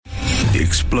the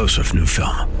explosive new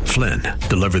film, Flynn,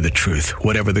 Deliver the Truth,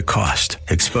 Whatever the Cost,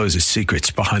 exposes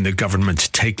secrets behind the government's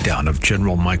takedown of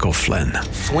General Michael Flynn.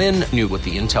 Flynn knew what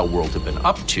the intel world had been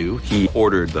up to. He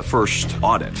ordered the first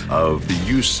audit of the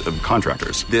use of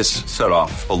contractors. This set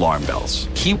off alarm bells.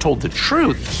 He told the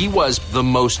truth. He was the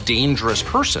most dangerous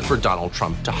person for Donald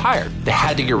Trump to hire. They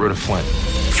had to get rid of Flynn.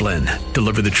 Flynn,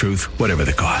 Deliver the Truth, Whatever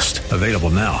the Cost. Available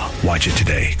now. Watch it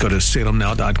today. Go to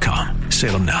salemnow.com.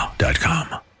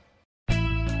 salemnow.com.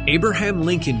 Abraham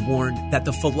Lincoln warned that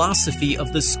the philosophy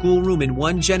of the schoolroom in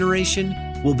one generation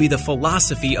will be the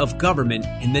philosophy of government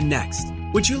in the next.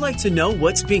 Would you like to know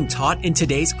what's being taught in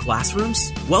today's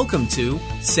classrooms? Welcome to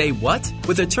Say What?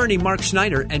 With attorney Mark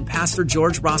Schneider and Pastor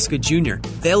George Rosca Jr.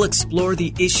 They'll explore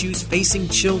the issues facing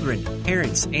children,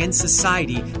 parents, and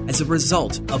society as a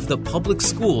result of the public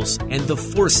schools and the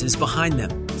forces behind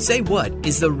them. Say What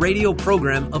is the radio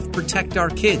program of Protect Our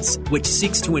Kids, which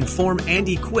seeks to inform and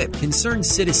equip concerned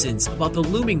citizens about the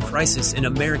looming crisis in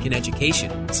American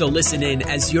education. So listen in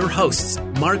as your hosts,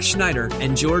 Mark Schneider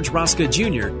and George Rosca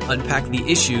Jr., unpack the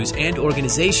issues and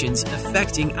organizations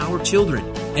affecting our children.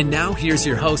 And now here's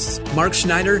your hosts, Mark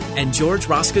Schneider and George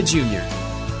Rosca Jr.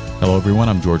 Hello, everyone.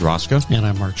 I'm George Rosca. And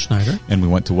I'm Mark Schneider. And we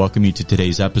want to welcome you to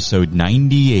today's episode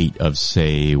 98 of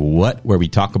Say What, where we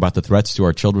talk about the threats to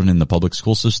our children in the public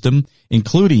school system,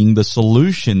 including the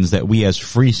solutions that we as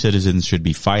free citizens should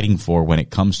be fighting for when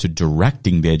it comes to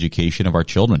directing the education of our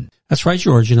children. That's right,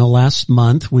 George. Last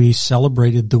month we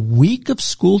celebrated the Week of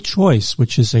School Choice,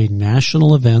 which is a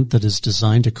national event that is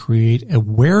designed to create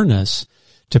awareness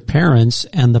to parents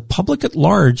and the public at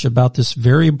large about this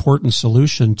very important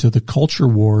solution to the culture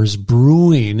wars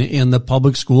brewing in the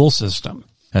public school system.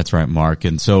 That's right, Mark.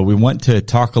 And so we want to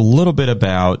talk a little bit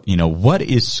about, what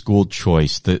is school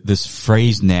choice? This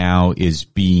phrase now is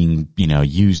being,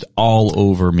 used all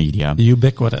over media.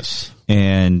 Ubiquitous.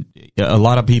 And a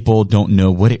lot of people don't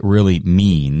know what it really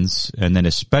means. And then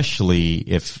especially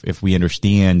if we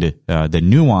understand the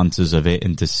nuances of it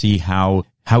and to see how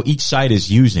each side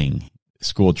is using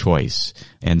school choice.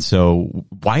 And so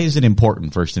why is it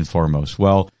important, first and foremost?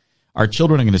 Well, our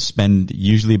children are going to spend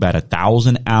usually about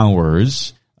 1,000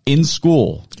 hours in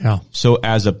school. Yeah. So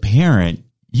as a parent,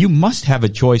 you must have a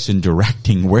choice in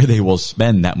directing where they will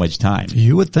spend that much time.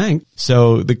 You would think.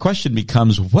 So the question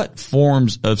becomes, what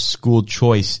forms of school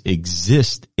choice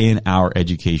exist in our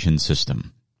education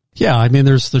system? Yeah,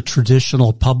 there's the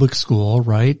traditional public school,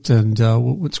 right? And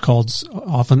what's called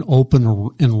often open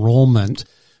enrollment,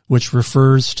 which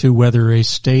refers to whether a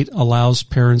state allows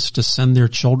parents to send their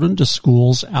children to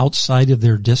schools outside of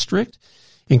their district.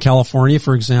 In California,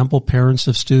 for example, parents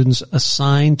of students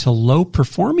assigned to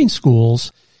low-performing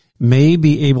schools may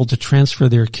be able to transfer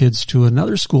their kids to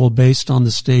another school based on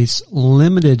the state's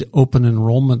limited open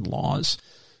enrollment laws.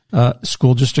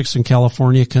 School districts in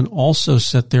California can also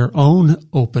set their own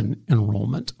open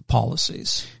enrollment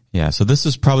policies. Yeah, so this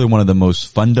is probably one of the most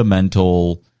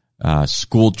fundamental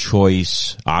school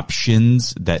choice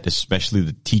options that especially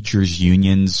the teachers'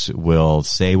 unions will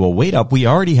say, well, wait up, we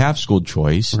already have school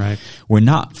choice. Right. We're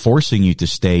not forcing you to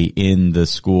stay in the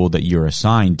school that you're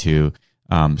assigned to.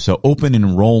 So open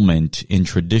enrollment in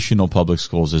traditional public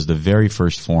schools is the very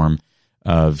first form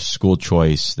of school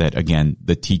choice that, again,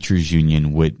 the teachers'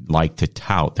 union would like to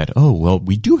tout that, oh, well,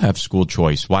 we do have school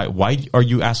choice. Why are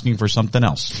you asking for something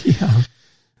else? Yeah.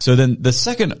 So then the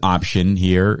second option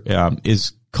here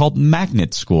is called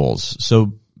magnet schools.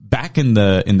 So back in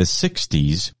the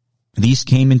 60s, these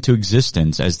came into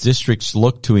existence as districts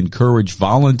looked to encourage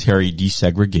voluntary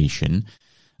desegregation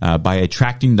by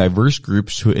attracting diverse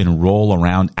groups who enroll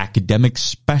around academic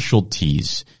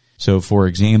specialties. So, for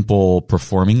example,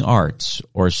 performing arts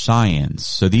or science.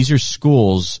 So these are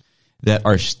schools that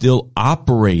are still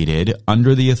operated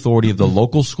under the authority of the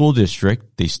local school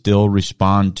district. They still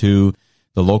respond to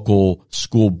the local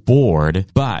school board,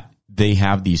 but they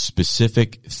have these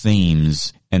specific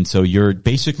themes. And so you're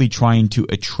basically trying to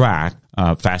attract,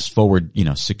 fast forward,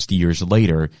 60 years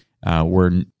later,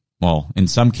 in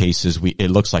some cases, it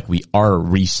looks like we are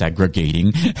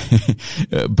resegregating,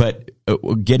 but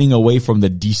getting away from the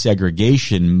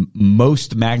desegregation,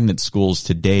 most magnet schools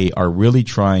today are really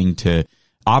trying to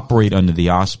operate under the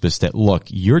auspice that, look,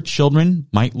 your children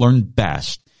might learn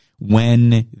best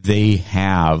when they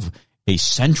have a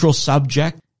central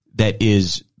subject that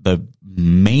is the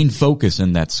main focus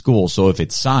in that school. So if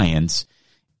it's science,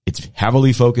 it's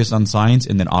heavily focused on science,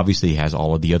 and then obviously has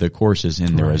all of the other courses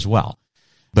in there as well.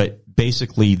 But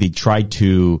basically, they try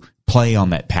to play on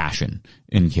that passion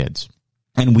in kids.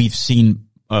 And we've seen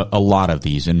a lot of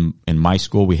these. In my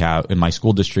school, in my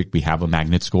school district, we have a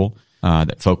magnet school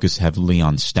that focus heavily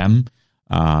on STEM.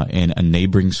 In a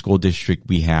neighboring school district,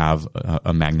 we have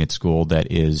a magnet school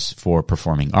that is for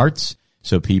performing arts.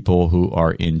 So people who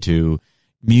are into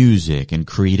music and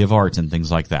creative arts and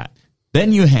things like that.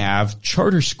 Then you have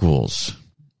charter schools.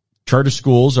 Charter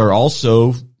schools are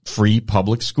also free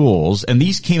public schools, and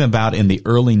these came about in the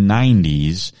early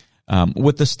 90s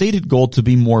with the stated goal to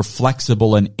be more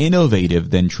flexible and innovative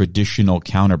than traditional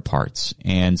counterparts.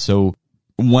 And so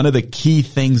one of the key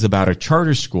things about a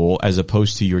charter school, as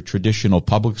opposed to your traditional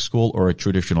public school or a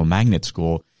traditional magnet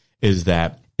school, is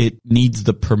that it needs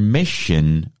the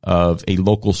permission of a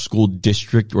local school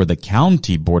district or the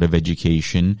county board of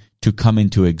education to come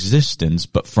into existence.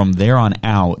 But from there on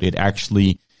out, it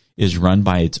actually is run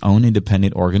by its own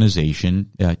independent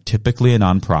organization, typically a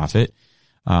nonprofit,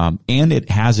 and it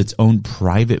has its own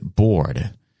private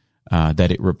board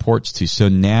that it reports to. So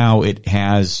now it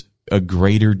has a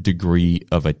greater degree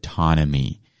of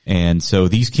autonomy. And so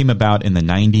these came about in the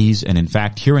 90s. And in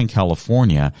fact, here in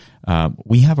California,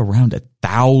 we have around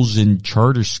 1,000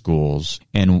 charter schools,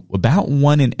 and about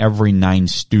 1 in every 9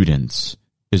 students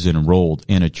is enrolled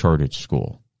in a chartered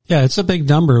school. Yeah, it's a big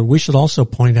number. We should also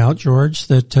point out, George,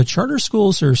 that charter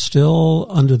schools are still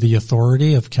under the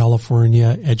authority of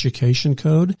California Education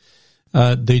Code.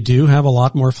 They do have a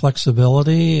lot more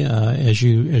flexibility, as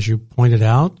you pointed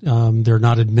out. They're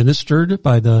not administered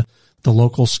by the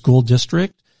local school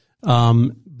district.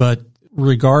 But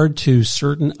regard to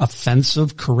certain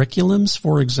offensive curriculums,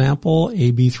 for example,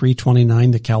 AB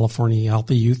 329, the California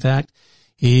Healthy Youth Act,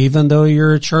 even though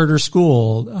you're a charter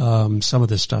school, some of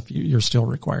this stuff you're still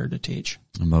required to teach.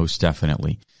 Most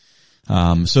definitely.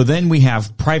 So then we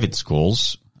have private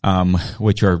schools,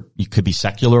 which could be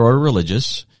secular or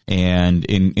religious. And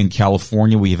in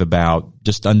California, we have about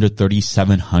just under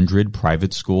 3,700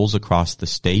 private schools across the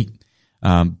state.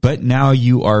 But now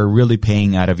you are really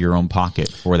paying out of your own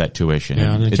pocket for that tuition.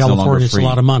 Yeah, and in California, it's a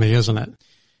lot of money, isn't it?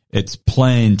 It's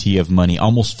plenty of money,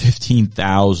 almost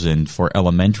 $15,000 for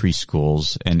elementary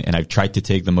schools. And I've tried to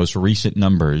take the most recent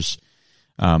numbers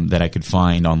that I could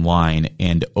find online,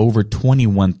 and over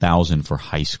 $21,000 for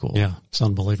high school. Yeah, it's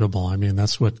unbelievable. I mean,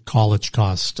 that's what college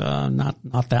cost not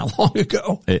that long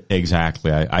ago.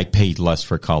 Exactly. I paid less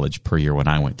for college per year when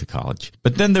I went to college.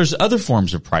 But then there's other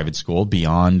forms of private school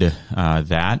beyond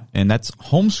that, and that's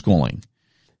homeschooling.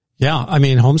 Yeah, I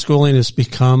mean, homeschooling has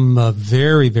become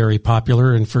very, very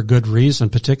popular, and for good reason,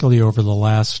 particularly over the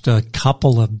last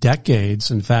couple of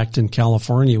decades. In fact, in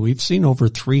California, we've seen over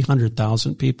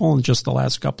 300,000 people in just the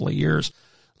last couple of years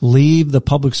leave the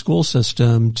public school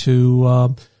system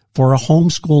for a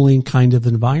homeschooling kind of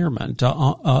environment.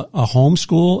 A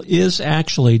homeschool is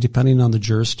actually, depending on the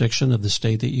jurisdiction of the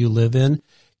state that you live in,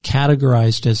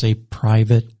 categorized as a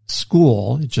private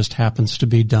school. It just happens to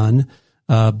be done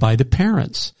by the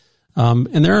parents.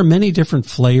 And there are many different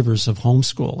flavors of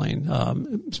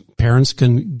homeschooling. Parents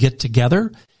can get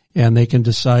together and they can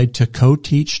decide to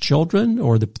co-teach children,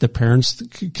 or the parents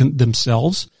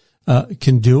themselves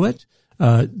can do it.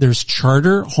 There's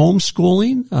charter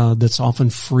homeschooling that's often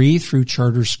free through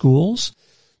charter schools.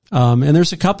 And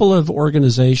there's a couple of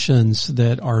organizations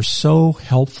that are so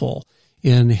helpful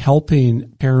in helping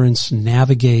parents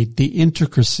navigate the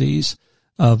intricacies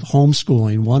of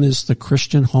homeschooling. One is the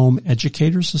Christian Home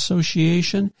Educators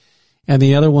Association, and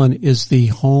the other one is the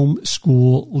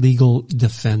Homeschool Legal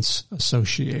Defense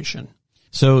Association.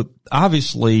 So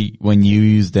obviously, when you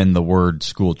use then the word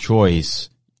school choice,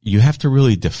 you have to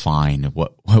really define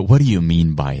what do you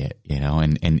mean by it,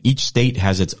 and each state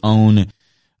has its own,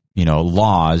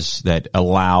 laws that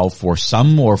allow for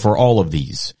some or for all of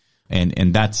these.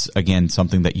 And that's, again,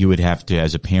 something that you would have to,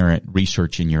 as a parent,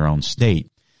 research in your own state.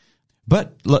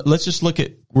 But let's just look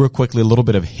at real quickly a little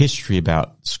bit of history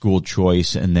about school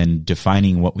choice, and then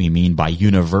defining what we mean by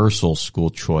universal school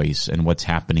choice and what's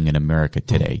happening in America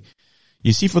today.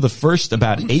 You see, for the first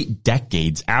about 8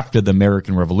 decades after the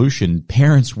American Revolution,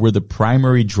 parents were the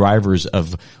primary drivers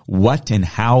of what and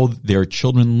how their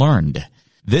children learned.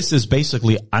 This is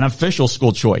basically unofficial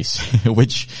school choice,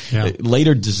 which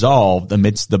later dissolved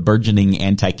amidst the burgeoning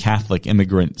anti-Catholic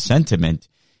immigrant sentiment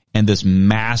and this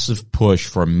massive push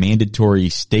for mandatory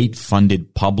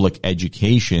state-funded public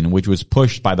education, which was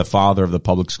pushed by the father of the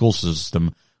public school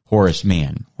system, Horace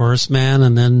Mann. Horace Mann,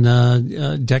 and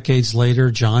then decades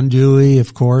later, John Dewey,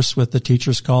 of course, with the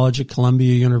Teachers College at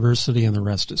Columbia University, and the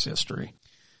rest is history.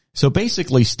 So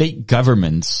basically, state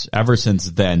governments, ever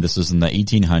since then, this is in the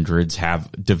 1800s,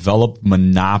 have developed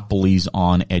monopolies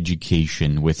on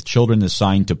education, with children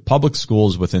assigned to public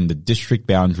schools within the district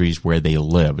boundaries where they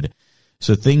lived.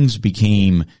 So things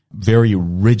became very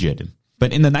rigid.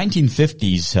 But in the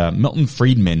 1950s, Milton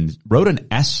Friedman wrote an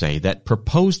essay that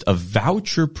proposed a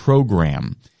voucher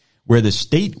program where the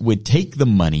state would take the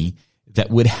money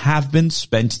that would have been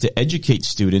spent to educate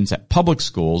students at public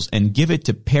schools and give it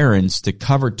to parents to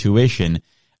cover tuition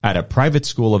at a private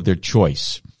school of their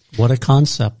choice. What a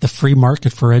concept. The free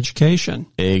market for education.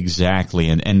 Exactly.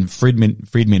 And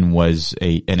Friedman was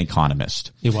an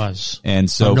economist. He was. And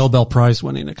so a Nobel Prize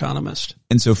winning economist.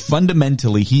 And so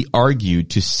fundamentally, he argued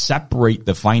to separate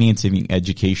the financing of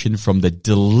education from the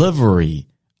delivery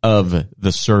of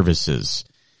the services.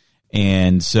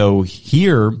 And so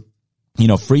here,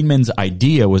 Friedman's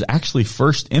idea was actually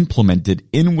first implemented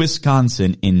in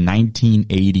Wisconsin in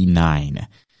 1989.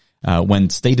 When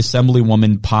State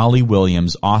Assemblywoman Polly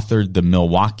Williams authored the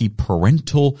Milwaukee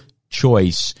Parental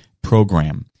Choice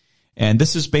Program. And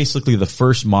this is basically the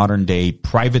first modern day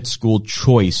private school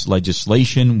choice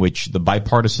legislation, which the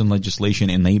bipartisan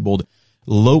legislation enabled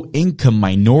low-income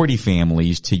minority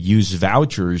families to use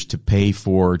vouchers to pay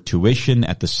for tuition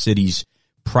at the city's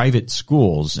private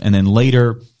schools. And then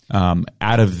later,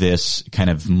 out of this kind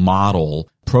of model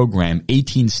program,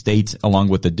 18 states, along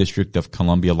with the District of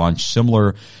Columbia, launched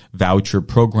similar voucher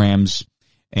programs.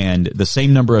 And the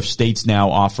same number of states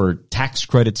now offer tax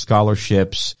credit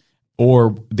scholarships,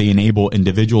 or they enable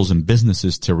individuals and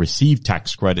businesses to receive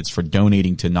tax credits for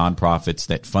donating to nonprofits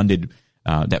that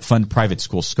fund private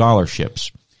school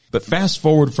scholarships. But fast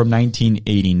forward from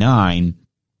 1989,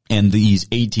 and these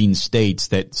 18 states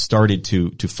that started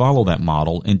to follow that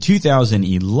model. In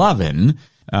 2011,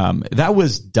 that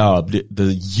was dubbed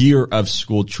the year of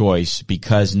school choice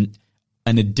because an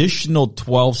additional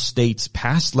 12 states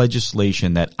passed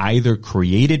legislation that either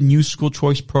created new school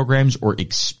choice programs or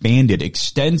expanded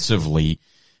extensively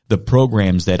the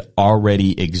programs that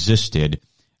already existed.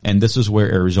 And this is where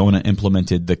Arizona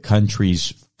implemented the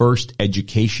country's first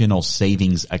educational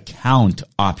savings account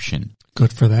option.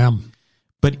 Good for them.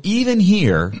 But even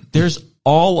here, there's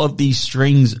all of these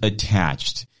strings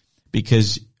attached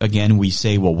because, again, we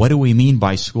say, well, what do we mean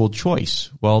by school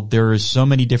choice? Well, there are so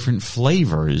many different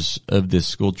flavors of this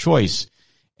school choice.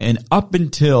 And up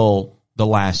until the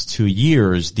last 2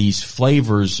 years, these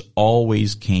flavors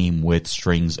always came with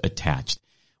strings attached.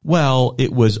 Well,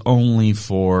 it was only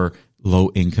for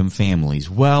low-income families.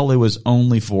 Well, it was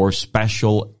only for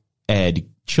special ed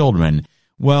children.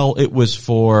 Well, it was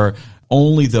for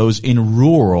only those in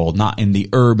rural, not in the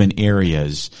urban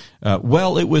areas.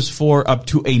 Well, it was for up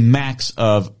to a max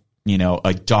of,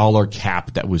 a dollar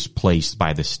cap that was placed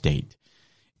by the state.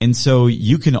 And so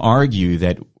you can argue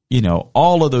that,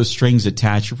 all of those strings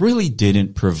attached really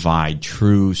didn't provide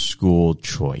true school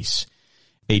choice.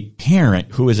 A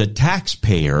parent who is a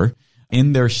taxpayer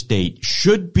in their state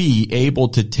should be able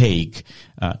to take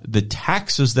the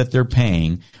taxes that they're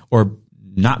paying, or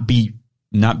not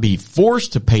be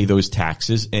forced to pay those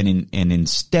taxes, and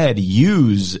instead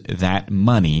use that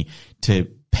money to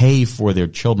pay for their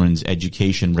children's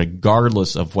education,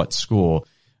 regardless of what school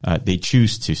they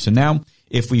choose to. So now,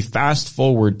 if we fast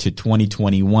forward to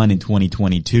 2021 and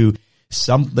 2022,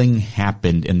 something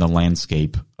happened in the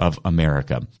landscape of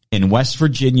America. In West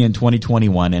Virginia in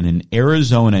 2021 and in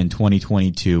Arizona in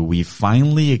 2022, we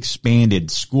finally expanded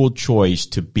school choice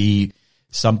to be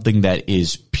something that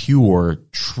is pure,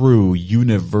 true,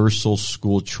 universal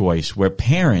school choice, where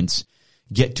parents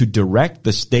get to direct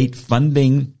the state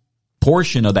funding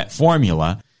portion of that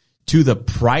formula to the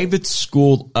private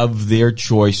school of their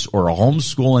choice or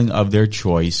homeschooling of their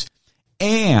choice.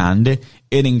 And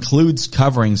it includes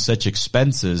covering such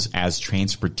expenses as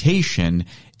transportation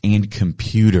and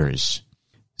computers.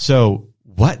 So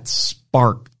what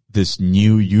sparked this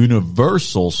new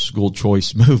universal school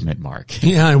choice movement, Mark?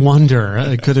 Yeah, I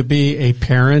wonder. Could it be a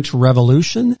parent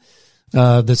revolution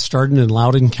that started in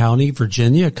Loudoun County,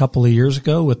 Virginia, a couple of years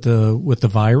ago with the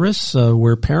virus,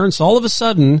 where parents all of a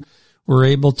sudden were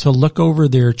able to look over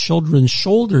their children's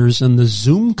shoulders in the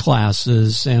Zoom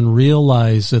classes and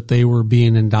realize that they were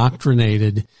being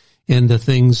indoctrinated into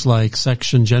things like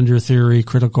sex and gender theory,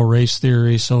 critical race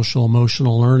theory, social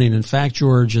emotional learning. In fact,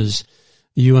 George, as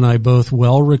you and I both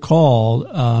well recall,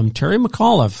 Terry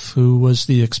McAuliffe, who was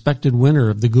the expected winner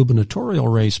of the gubernatorial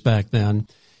race back then,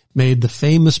 made the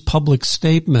famous public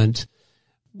statement,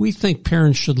 "We think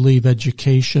parents should leave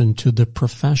education to the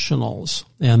professionals."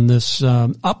 And this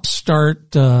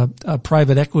upstart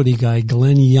private equity guy,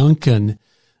 Glenn Youngkin,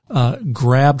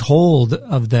 grabbed hold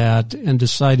of that and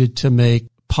decided to make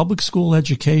public school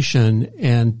education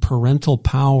and parental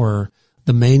power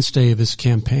the mainstay of his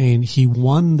campaign. He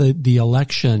won the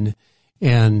election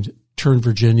and turned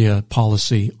Virginia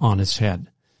policy on its head.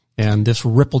 And this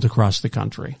rippled across the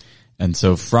country. And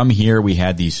so from here, we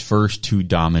had these first two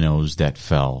dominoes that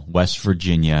fell, West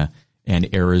Virginia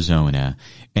and Arizona.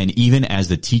 And even as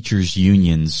the teachers'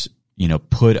 unions,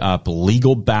 put up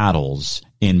legal battles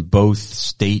in both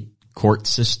state court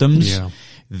systems,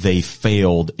 they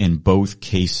failed in both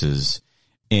cases.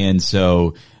 And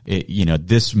so,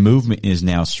 this movement is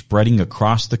now spreading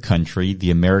across the country.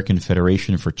 The American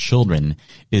Federation for Children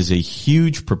is a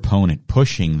huge proponent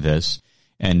pushing this.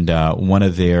 And one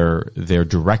of their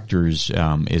directors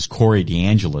is Corey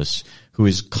DeAngelis, who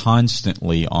is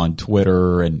constantly on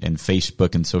Twitter and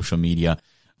Facebook and social media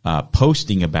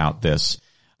posting about this.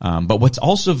 But what's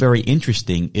also very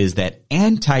interesting is that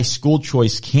anti-school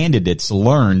choice candidates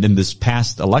learned in this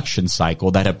past election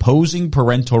cycle that opposing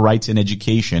parental rights in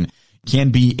education can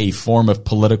be a form of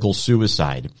political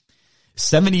suicide.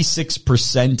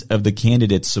 76% of the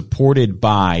candidates supported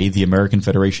by the American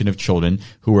Federation of Children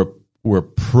who were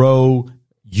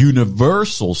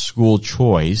pro-universal school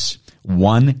choice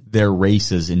won their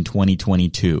races in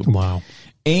 2022. Wow.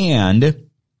 And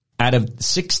out of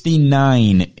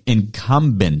 69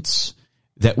 incumbents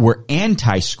that were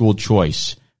anti-school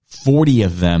choice, 40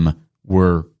 of them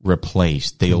were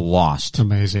replaced. They lost.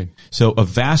 Amazing. So a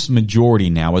vast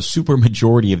majority now, a super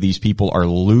majority of these people are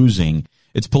losing.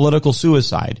 It's political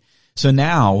suicide. So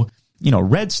now,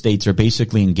 red states are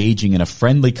basically engaging in a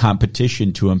friendly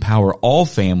competition to empower all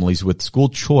families with school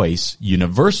choice,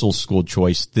 universal school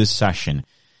choice, this session.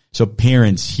 So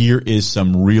parents, here is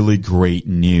some really great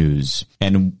news.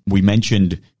 And we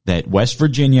mentioned that West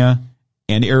Virginia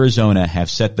and Arizona have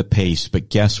set the pace, but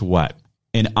guess what?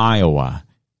 In Iowa,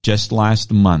 just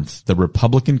last month, the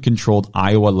Republican-controlled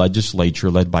Iowa legislature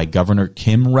led by Governor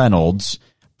Kim Reynolds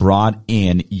brought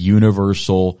in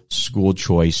universal school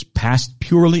choice, passed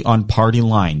purely on party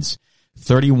lines,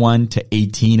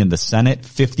 31-18 in the Senate,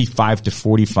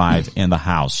 55-45 in the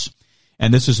House.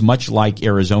 And this is much like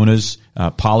Arizona's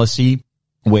policy,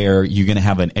 where you're going to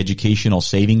have an educational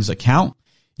savings account.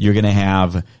 You're going to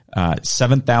have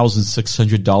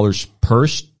 $7,600 per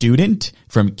student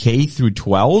from K through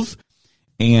 12.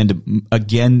 And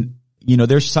again,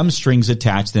 there's some strings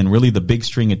attached, and really the big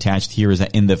string attached here is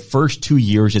that in the first 2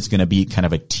 years, it's going to be kind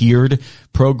of a tiered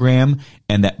program,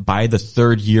 and that by the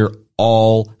third year,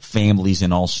 all families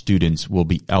and all students will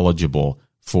be eligible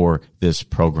for this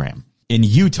program. In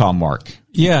Utah, Mark.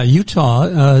 Yeah,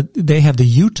 Utah, they have the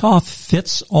Utah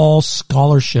Fits All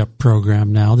Scholarship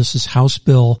Program now. This is House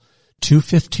Bill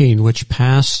 215, which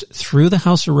passed through the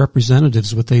House of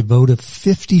Representatives with a vote of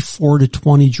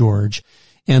 54-20, George,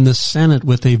 and the Senate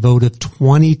with a vote of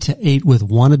 20-8 with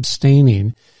one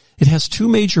abstaining. It has two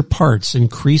major parts: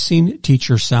 increasing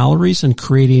teacher salaries and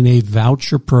creating a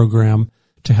voucher program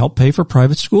to help pay for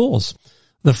private schools.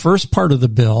 The first part of the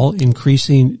bill,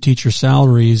 increasing teacher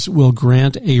salaries, will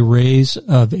grant a raise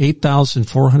of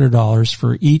 $8,400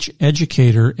 for each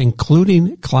educator,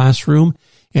 including classroom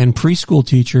and preschool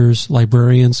teachers,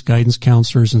 librarians, guidance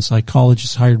counselors, and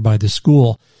psychologists hired by the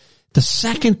school. The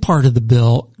second part of the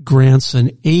bill grants an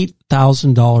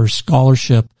 $8,000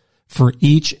 scholarship for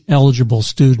each eligible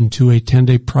student to attend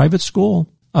a private school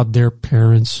of their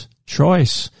parents'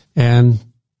 choice. And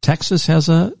Texas has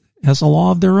a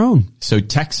law of their own. So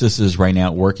Texas is right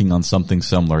now working on something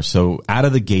similar. So out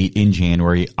of the gate in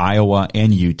January, Iowa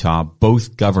and Utah,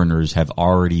 both governors have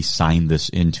already signed this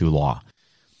into law,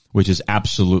 which is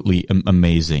absolutely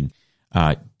amazing.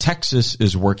 Texas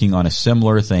is working on a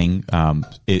similar thing.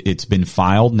 It's been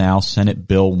filed now, Senate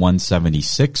Bill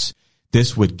 176.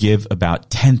 This would give about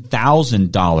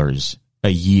 $10,000 a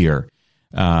year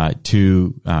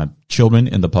to children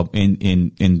in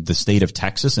the state of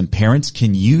Texas, and parents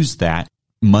can use that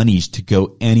monies to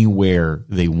go anywhere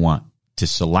they want to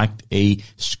select a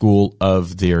school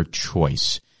of their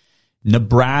choice.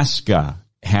 Nebraska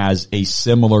has a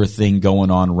similar thing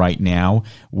going on right now,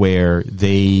 where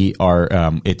they are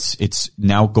it's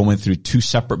now going through two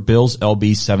separate bills,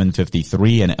 LB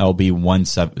 753 and LB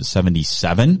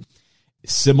 177,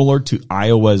 similar to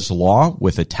Iowa's law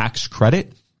with a tax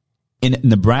credit. In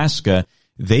Nebraska,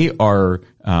 they are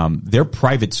their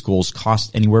private schools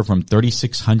cost anywhere from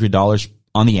 $3,600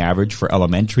 on the average for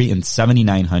elementary and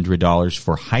 $7,900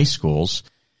 for high schools,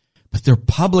 but their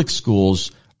public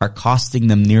schools are costing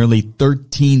them nearly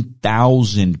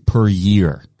 $13,000 per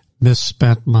year.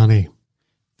 Misspent money.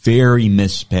 Very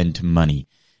misspent money.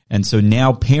 And so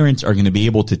now parents are going to be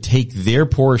able to take their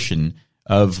portion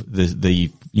of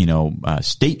the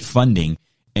state funding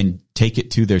and take it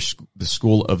to the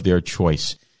school of their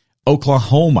choice.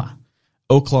 Oklahoma,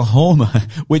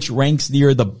 which ranks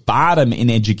near the bottom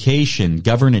in education.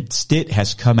 Governor Stitt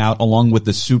has come out along with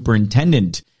the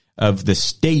superintendent of the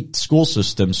state school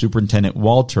system, Superintendent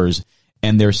Walters,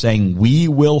 and they're saying we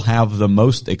will have the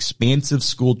most expansive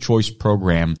school choice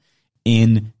program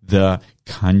in the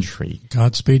country.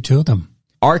 Godspeed to them.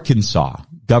 Arkansas,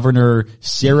 Governor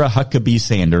Sarah Huckabee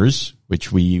Sanders,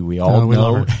 which we all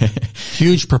know.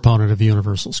 Huge proponent of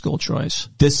universal school choice.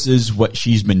 This is what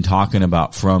she's been talking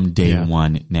about from day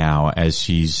one now as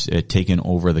she's taken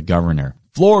over the governor.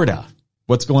 Florida.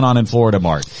 What's going on in Florida,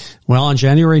 Mark? Well, on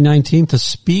January 19th, the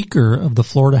Speaker of the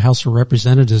Florida House of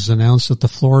Representatives announced that the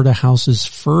Florida House's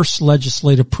first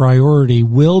legislative priority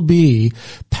will be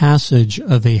passage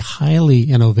of a highly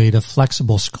innovative,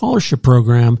 flexible scholarship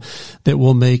program that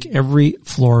will make every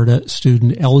Florida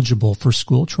student eligible for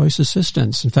school choice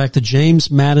assistance. In fact, the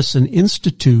James Madison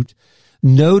Institute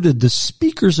noted the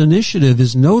Speaker's initiative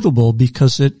is notable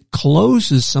because it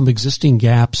closes some existing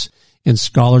gaps in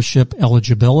scholarship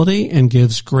eligibility and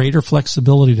gives greater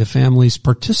flexibility to families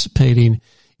participating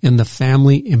in the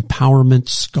Family Empowerment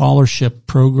Scholarship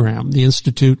Program. The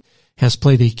Institute has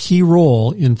played a key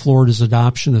role in Florida's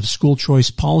adoption of school choice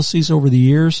policies over the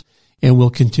years and will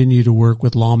continue to work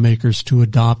with lawmakers to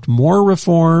adopt more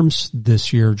reforms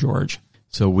this year, George.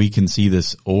 So we can see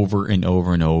this over and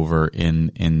over and over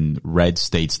in red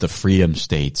states, the freedom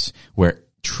states, where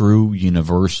true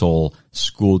universal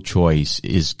school choice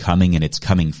is coming, and it's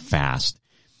coming fast.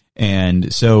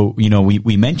 And so,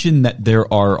 we mentioned that there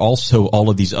are also all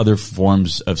of these other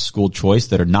forms of school choice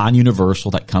that are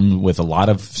non-universal that come with a lot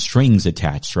of strings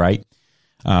attached, right?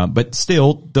 But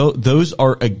still, those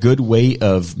are a good way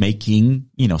of making,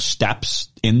 steps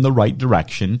in the right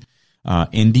direction.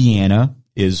 Indiana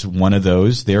is one of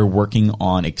those. They're working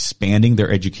on expanding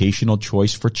their educational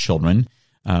choice for children,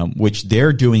 which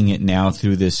they're doing it now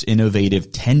through this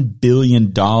innovative $10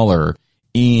 billion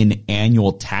in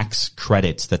annual tax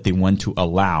credits that they want to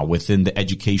allow within the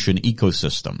education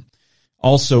ecosystem.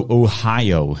 Also,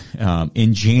 Ohio,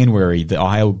 in January, the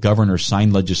Ohio governor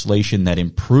signed legislation that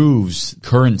improves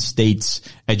current state's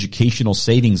educational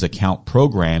savings account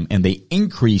program, and they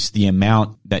increased the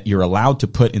amount that you're allowed to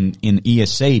put in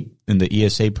ESA, in the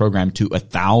ESA program, to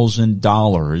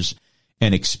 $1,000,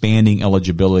 and expanding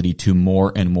eligibility to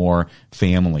more and more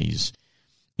families.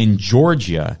 In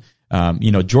Georgia,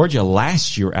 Georgia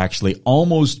last year actually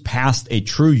almost passed a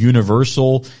true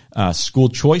universal school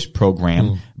choice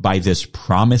program by this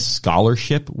Promise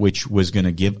Scholarship, which was going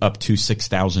to give up to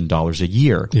 $6,000 a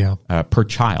year per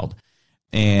child.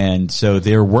 And so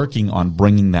they're working on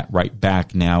bringing that right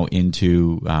back now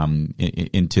into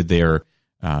their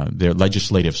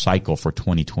legislative cycle for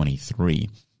 2023.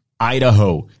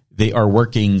 Idaho, they are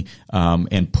working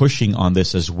and pushing on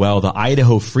this as well. The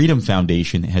Idaho Freedom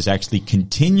Foundation has actually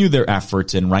continued their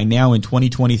efforts, and right now in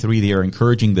 2023, they are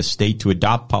encouraging the state to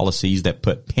adopt policies that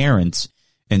put parents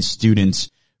and students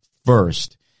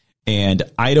first. And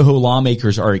Idaho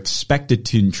lawmakers are expected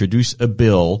to introduce a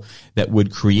bill that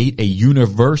would create a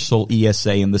universal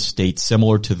ESA in the state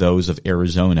similar to those of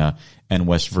Arizona and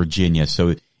West Virginia.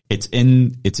 So it's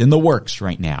in the works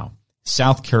right now.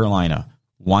 South Carolina,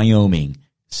 Wyoming,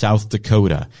 South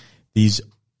Dakota, these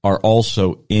are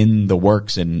also in the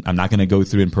works, and I'm not going to go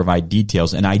through and provide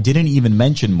details. And I didn't even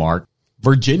mention, Mark,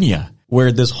 Virginia,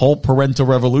 where this whole parental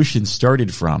revolution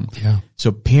started from. Yeah.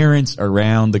 So parents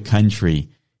around the country,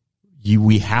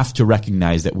 we have to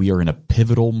recognize that we are in a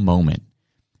pivotal moment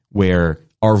where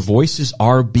our voices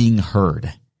are being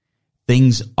heard.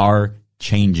 Things are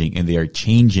changing, and they are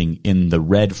changing in the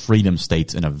red freedom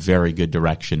states in a very good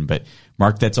direction. But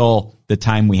Mark, that's all the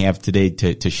time we have today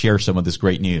to share some of this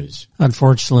great news.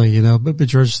 Unfortunately, but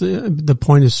George, the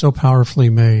point is so powerfully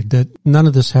made that none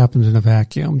of this happened in a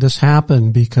vacuum. This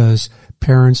happened because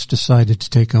parents decided to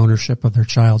take ownership of their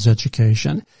child's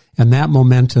education, and that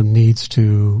momentum needs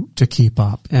to keep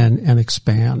up and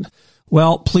expand.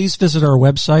 Well, please visit our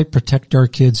website,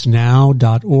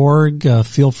 protectourkidsnow.org.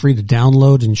 Feel free to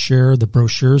download and share the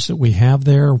brochures that we have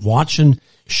there. Watch and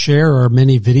share our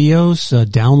many videos.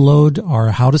 Download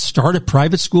our How to Start a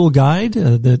Private School guide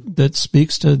that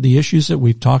speaks to the issues that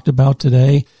we've talked about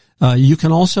today. You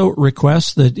can also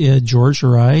request that George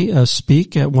or I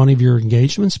speak at one of your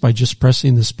engagements by just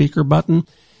pressing the speaker button.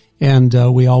 And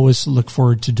we always look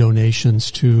forward to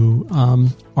donations to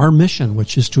our mission,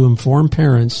 which is to inform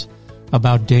parents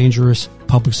about dangerous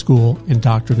public school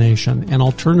indoctrination and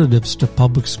alternatives to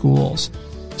public schools.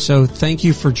 So thank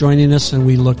you for joining us, and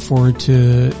we look forward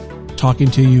to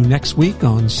talking to you next week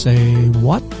on Say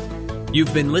What?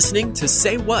 You've been listening to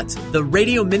Say What, the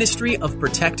radio ministry of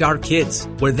Protect Our Kids,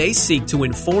 where they seek to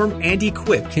inform and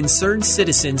equip concerned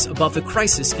citizens about the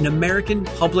crisis in American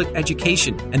public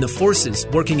education and the forces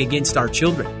working against our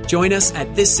children. Join us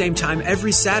at this same time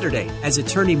every Saturday as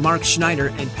attorney Mark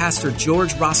Schneider and Pastor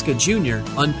George Rosca Jr.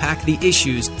 unpack the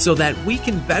issues so that we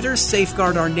can better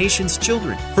safeguard our nation's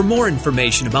children. For more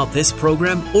information about this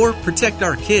program or Protect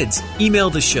Our Kids, email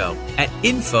the show at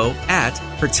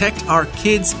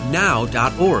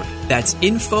info@protectourkidsnow.org. That's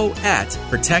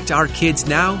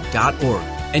info@protectourkidsnow.org.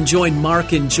 And join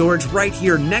Mark and George right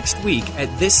here next week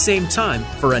at this same time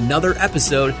for another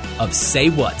episode of Say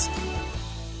What.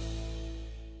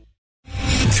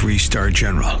 3-star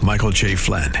General Michael J.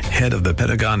 Flynn, head of the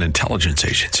Pentagon Intelligence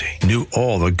Agency, knew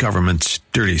all the government's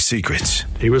dirty secrets.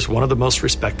 He was one of the most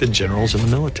respected generals in the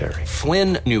military.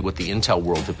 Flynn knew what the intel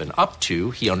world had been up to.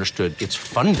 He understood its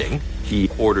funding. He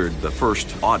ordered the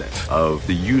first audit of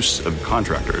the use of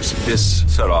contractors. This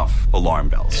set off alarm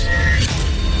bells.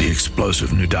 The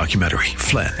explosive new documentary,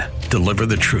 Flynn, Deliver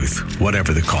the Truth,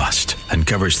 Whatever the Cost,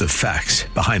 uncovers the facts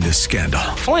behind this scandal.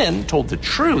 Flynn told the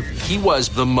truth. He was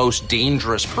the most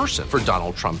dangerous person for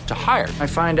Donald Trump to hire. I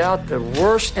find out the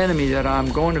worst enemy that I'm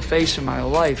going to face in my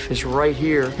life is right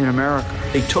here in America.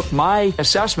 They took my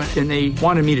assessment and they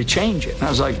wanted me to change it. And I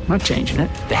was like, I'm not changing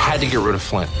it. They had to get rid of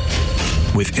Flynn.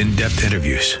 With in-depth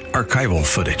interviews, archival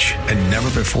footage, and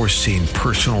never-before-seen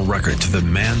personal records of the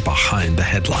man behind the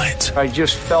headlines. I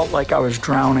just felt like I was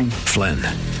drowning. Flynn,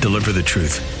 Deliver the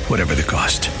Truth, Whatever the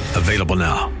Cost. Available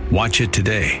now. Watch it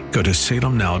today. Go to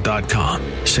salemnow.com.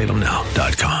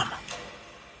 salemnow.com.